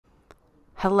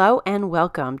Hello and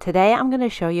welcome. Today I'm going to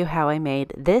show you how I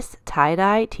made this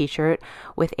tie-dye t-shirt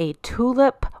with a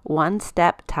tulip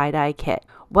one-step tie-dye kit.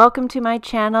 Welcome to my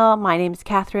channel. My name is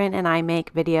Catherine and I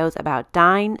make videos about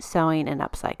dyeing, sewing, and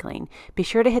upcycling. Be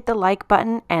sure to hit the like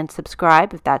button and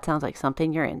subscribe if that sounds like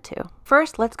something you're into.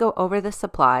 First, let's go over the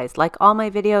supplies. Like all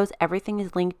my videos, everything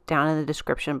is linked down in the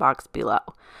description box below.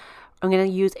 I'm going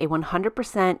to use a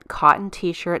 100% cotton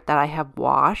t-shirt that I have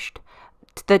washed,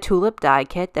 the Tulip Dye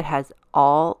Kit that has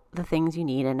all the things you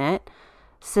need in it,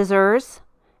 scissors,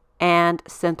 and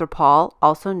Synthropol,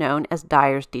 also known as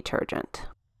dyer's detergent.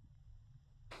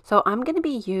 So I'm going to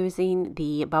be using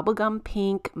the bubblegum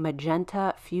pink,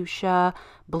 magenta, fuchsia,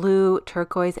 blue,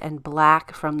 turquoise, and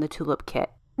black from the Tulip Kit.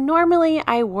 Normally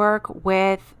I work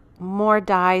with more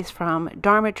dyes from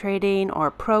Dharma Trading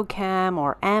or ProChem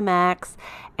or MX,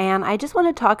 and I just want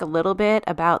to talk a little bit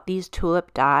about these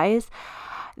tulip dyes.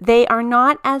 They are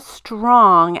not as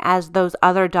strong as those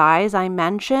other dyes I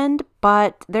mentioned,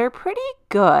 but they're pretty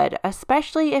good,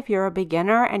 especially if you're a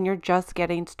beginner and you're just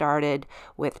getting started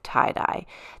with tie-dye.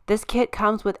 This kit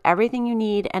comes with everything you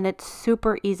need and it's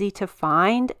super easy to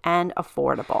find and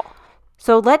affordable.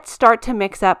 So let's start to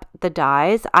mix up the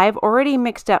dyes. I've already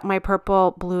mixed up my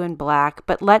purple, blue, and black,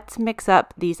 but let's mix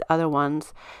up these other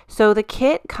ones. So the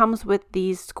kit comes with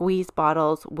these squeeze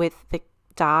bottles with the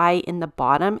dye in the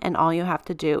bottom, and all you have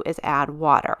to do is add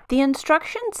water. The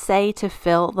instructions say to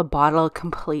fill the bottle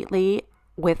completely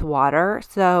with water,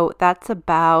 so that's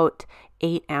about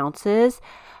 8 ounces,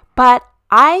 but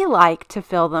I like to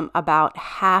fill them about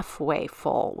halfway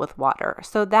full with water,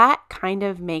 so that kind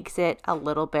of makes it a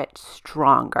little bit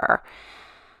stronger.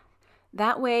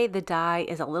 That way the dye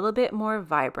is a little bit more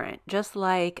vibrant, just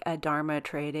like a Dharma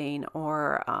Trading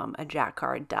or a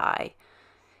Jacquard dye.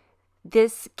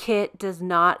 This kit does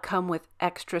not come with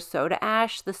extra soda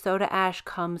ash. The soda ash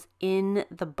comes in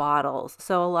the bottles.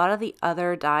 So a lot of the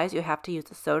other dyes you have to use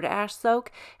a soda ash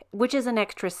soak, which is an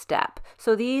extra step.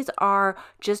 So these are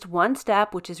just one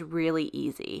step, which is really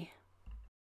easy.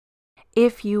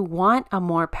 If you want a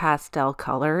more pastel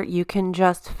color, you can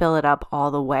just fill it up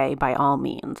all the way by all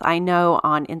means. I know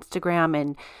on Instagram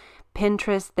and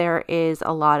Pinterest there is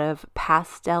a lot of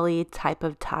pastel-y type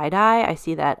of tie-dye. I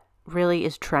see that really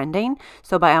is trending,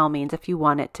 so by all means, if you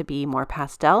want it to be more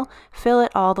pastel, fill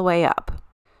it all the way up.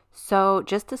 So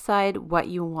just decide what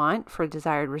you want for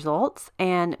desired results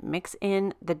and mix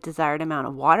in the desired amount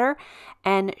of water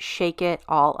and shake it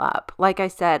all up. Like I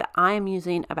said, I am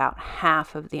using about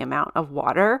half of the amount of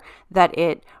water that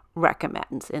it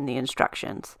recommends in the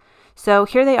instructions. So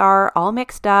here they are, all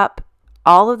mixed up.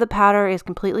 All of the powder is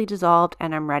completely dissolved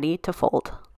and I'm ready to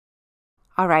fold.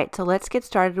 Alright, so let's get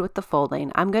started with the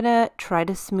folding. I'm going to try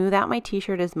to smooth out my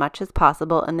t-shirt as much as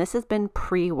possible, and this has been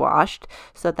pre-washed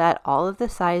so that all of the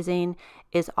sizing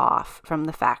is off from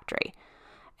the factory.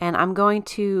 And I'm going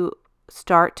to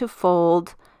start to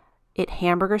fold it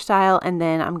hamburger style, and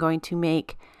then I'm going to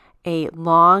make a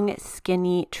long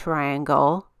skinny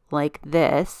triangle like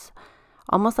this,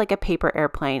 almost like a paper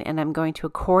airplane, and I'm going to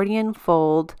accordion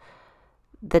fold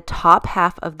the top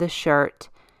half of the shirt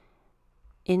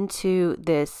into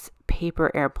this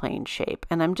paper airplane shape,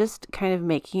 and I'm just kind of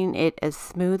making it as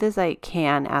smooth as I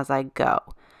can as I go.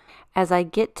 As I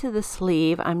get to the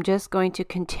sleeve, I'm just going to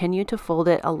continue to fold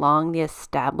it along the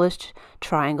established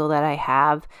triangle that I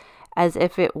have as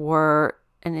if it were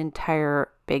an entire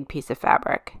big piece of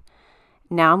fabric.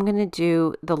 Now I'm going to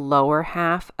do the lower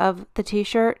half of the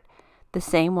t-shirt the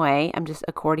same way. I'm just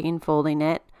accordion folding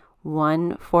it,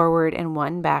 one forward and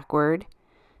one backward,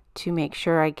 to make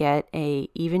sure I get a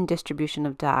even distribution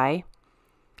of dye.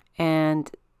 And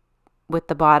with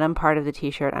the bottom part of the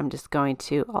t-shirt, I'm just going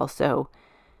to also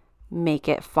make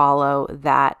it follow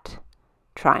that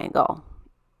triangle.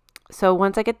 So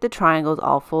once I get the triangles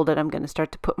all folded, I'm going to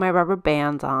start to put my rubber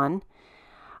bands on.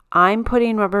 I'm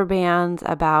putting rubber bands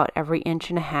about every 1.5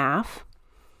 inches,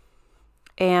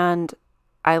 and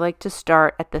I like to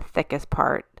start at the thickest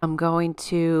part. I'm going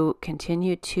to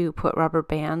continue to put rubber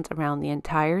bands around the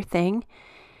entire thing,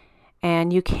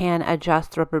 and you can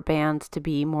adjust rubber bands to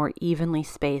be more evenly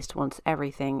spaced once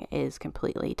everything is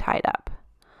completely tied up.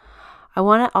 I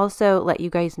want to also let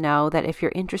you guys know that if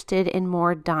you're interested in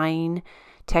more dyeing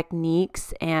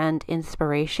techniques and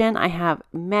inspiration, I have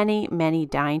many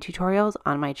dyeing tutorials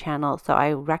on my channel, so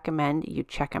I recommend you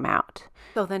check them out.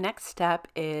 So the next step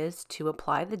is to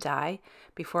apply the dye.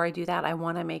 Before I do that, I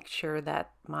want to make sure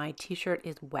that my t-shirt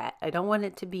is wet. I don't want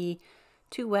it to be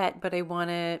too wet, but I want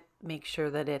to make sure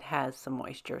that it has some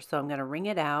moisture. So I'm going to wring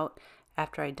it out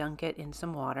after I dunk it in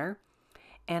some water.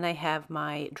 And I have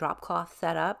my drop cloth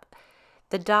set up.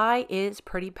 The dye is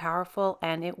pretty powerful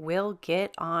and it will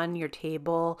get on your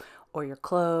table or your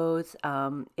clothes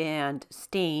and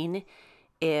stain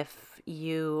if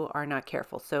you are not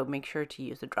careful. So make sure to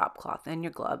use a drop cloth and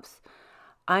your gloves.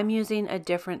 I'm using a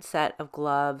different set of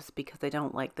gloves because I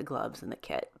don't like the gloves in the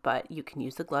kit, but you can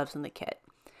use the gloves in the kit.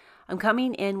 I'm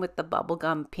coming in with the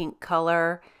bubblegum pink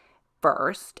color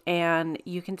first, and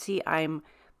you can see I'm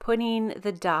putting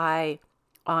the dye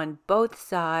on both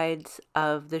sides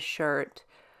of the shirt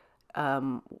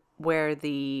where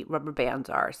the rubber bands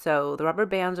are. So the rubber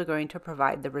bands are going to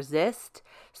provide the resist,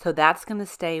 so that's going to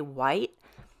stay white,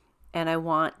 and I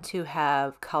want to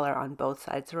have color on both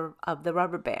sides of the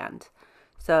rubber band.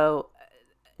 So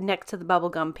next to the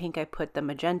bubblegum pink, I put the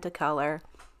magenta color,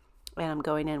 and I'm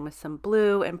going in with some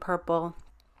blue and purple.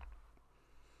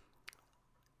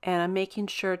 And I'm making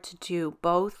sure to do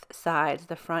both sides,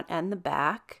 the front and the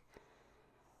back.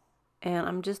 And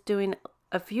I'm just doing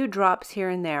a few drops here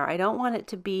and there. I don't want it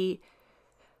to be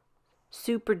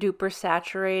super duper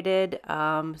saturated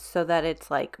so that it's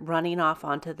like running off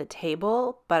onto the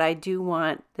table, but I do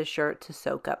want the shirt to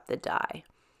soak up the dye.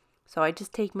 So I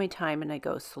just take my time and I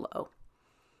go slow.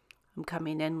 I'm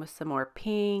coming in with some more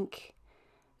pink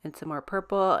and some more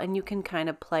purple, and you can kind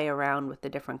of play around with the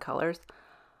different colors.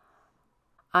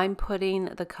 I'm putting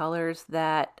the colors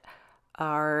that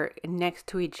are next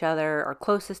to each other or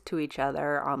closest to each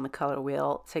other on the color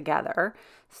wheel together.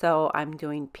 So I'm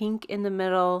doing pink in the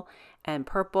middle and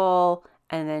purple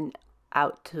and then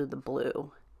out to the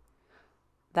blue.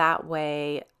 That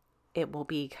way it will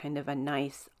be kind of a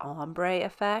nice ombre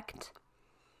effect.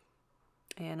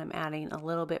 And I'm adding a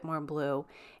little bit more blue,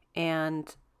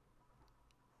 and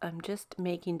I'm just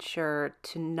making sure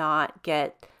to not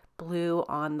get blue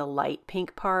on the light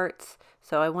pink parts.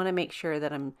 So I want to make sure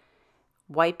that I'm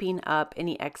wiping up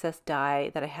any excess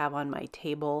dye that I have on my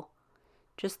table,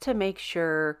 just to make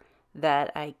sure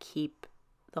that I keep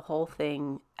the whole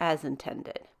thing as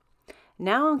intended.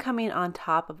 Now I'm coming on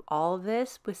top of all of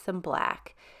this with some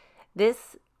black.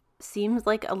 This seems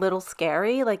like a little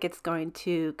scary, like it's going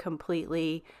to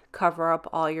completely cover up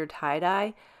all your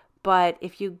tie-dye, but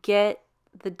if you get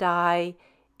the dye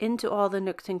into all the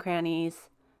nooks and crannies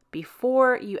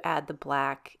before you add the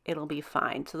black, it'll be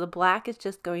fine. So the black is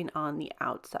just going on the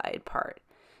outside part.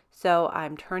 So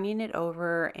I'm turning it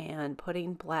over and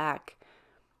putting black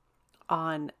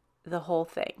on the whole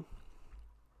thing.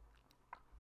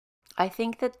 I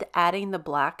think that adding the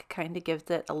black kind of gives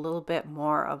it a little bit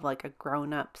more of like a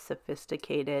grown-up,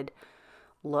 sophisticated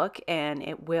look, and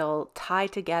it will tie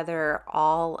together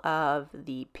all of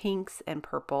the pinks and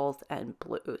purples and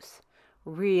blues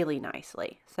really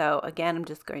nicely. So again, I'm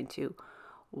just going to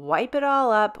wipe it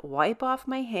all up, wipe off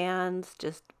my hands,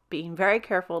 just being very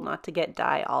careful not to get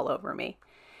dye all over me.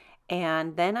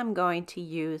 And then I'm going to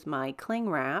use my cling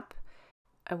wrap.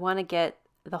 I want to get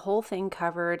the whole thing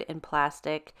covered in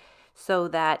plastic so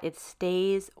that it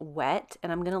stays wet,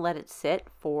 and I'm going to let it sit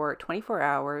for 24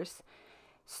 hours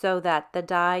so that the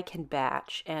dye can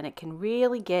batch and it can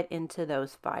really get into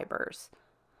those fibers.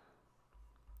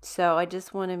 So I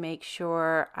just want to make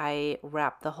sure I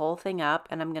wrap the whole thing up,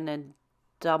 and I'm going to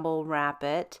double wrap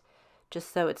it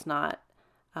just so it's not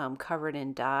covered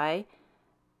in dye.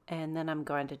 And then I'm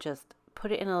going to just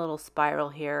put it in a little spiral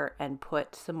here and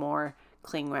put some more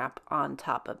cling wrap on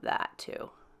top of that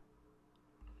too.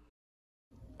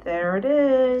 There it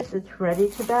is. It's ready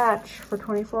to batch for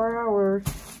 24 hours.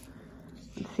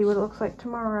 Let's see what it looks like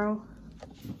tomorrow.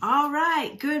 All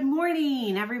right, good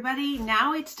morning, everybody.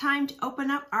 Now it's time to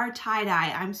open up our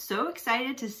tie-dye. I'm so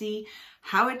excited to see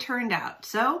how it turned out.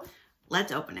 So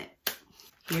let's open it.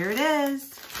 Here it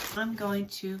is. I'm going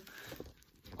to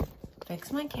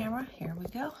fix my camera. Here we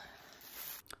go.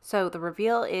 So the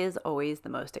reveal is always the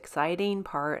most exciting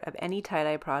part of any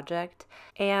tie-dye project,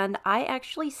 and I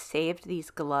actually saved these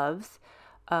gloves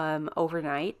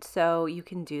overnight, so you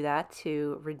can do that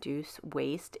to reduce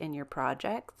waste in your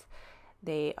projects.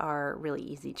 They are really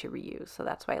easy to reuse, so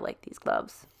that's why I like these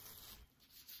gloves.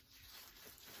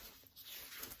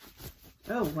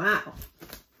 Oh, wow.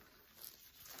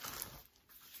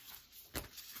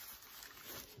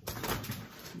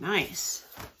 Nice.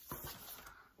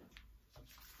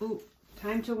 Ooh,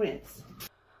 time to rinse.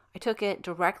 I took it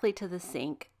directly to the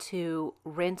sink to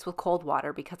rinse with cold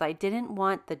water because I didn't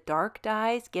want the dark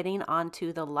dyes getting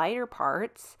onto the lighter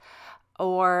parts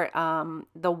or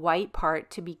the white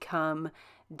part to become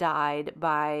dyed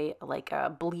by like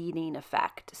a bleeding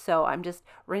effect. So I'm just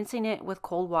rinsing it with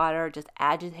cold water, just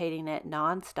agitating it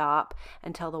nonstop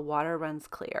until the water runs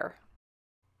clear.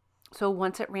 So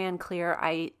once it ran clear,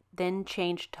 I then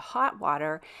changed to hot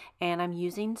water, and I'm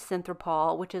using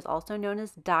Synthropol, which is also known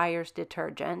as dyer's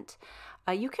detergent.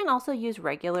 You can also use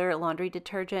regular laundry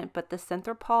detergent, but the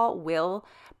Synthropol will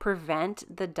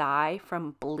prevent the dye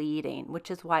from bleeding, which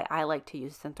is why I like to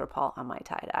use Synthropol on my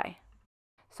tie-dye.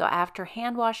 So after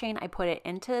hand washing, I put it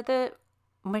into the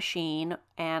machine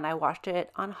and I washed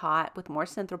it on hot with more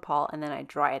Synthropol, and then I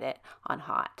dried it on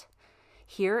hot.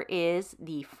 Here is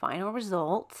the final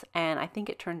result, and I think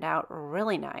it turned out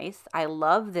really nice. I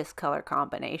love this color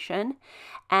combination,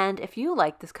 and if you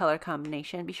like this color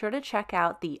combination, be sure to check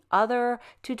out the other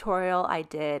tutorial I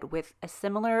did with a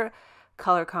similar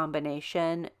color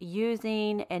combination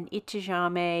using an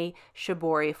Ichijame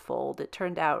Shibori fold. It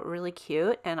turned out really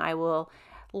cute, and I will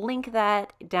link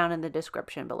that down in the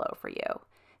description below for you.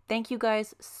 Thank you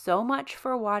guys so much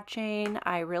for watching.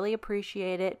 I really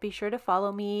appreciate it. Be sure to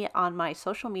follow me on my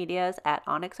social medias at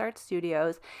Onyx Art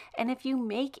Studios. And if you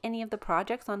make any of the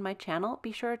projects on my channel,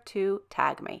 be sure to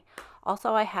tag me.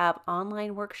 Also, I have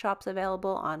online workshops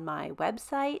available on my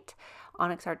website,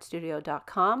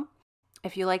 onyxartstudio.com.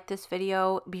 If you like this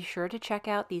video, be sure to check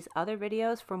out these other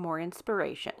videos for more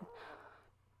inspiration.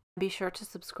 Be sure to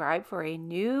subscribe for a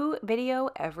new video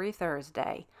every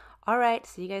Thursday. All right,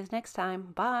 see you guys next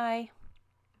time. Bye.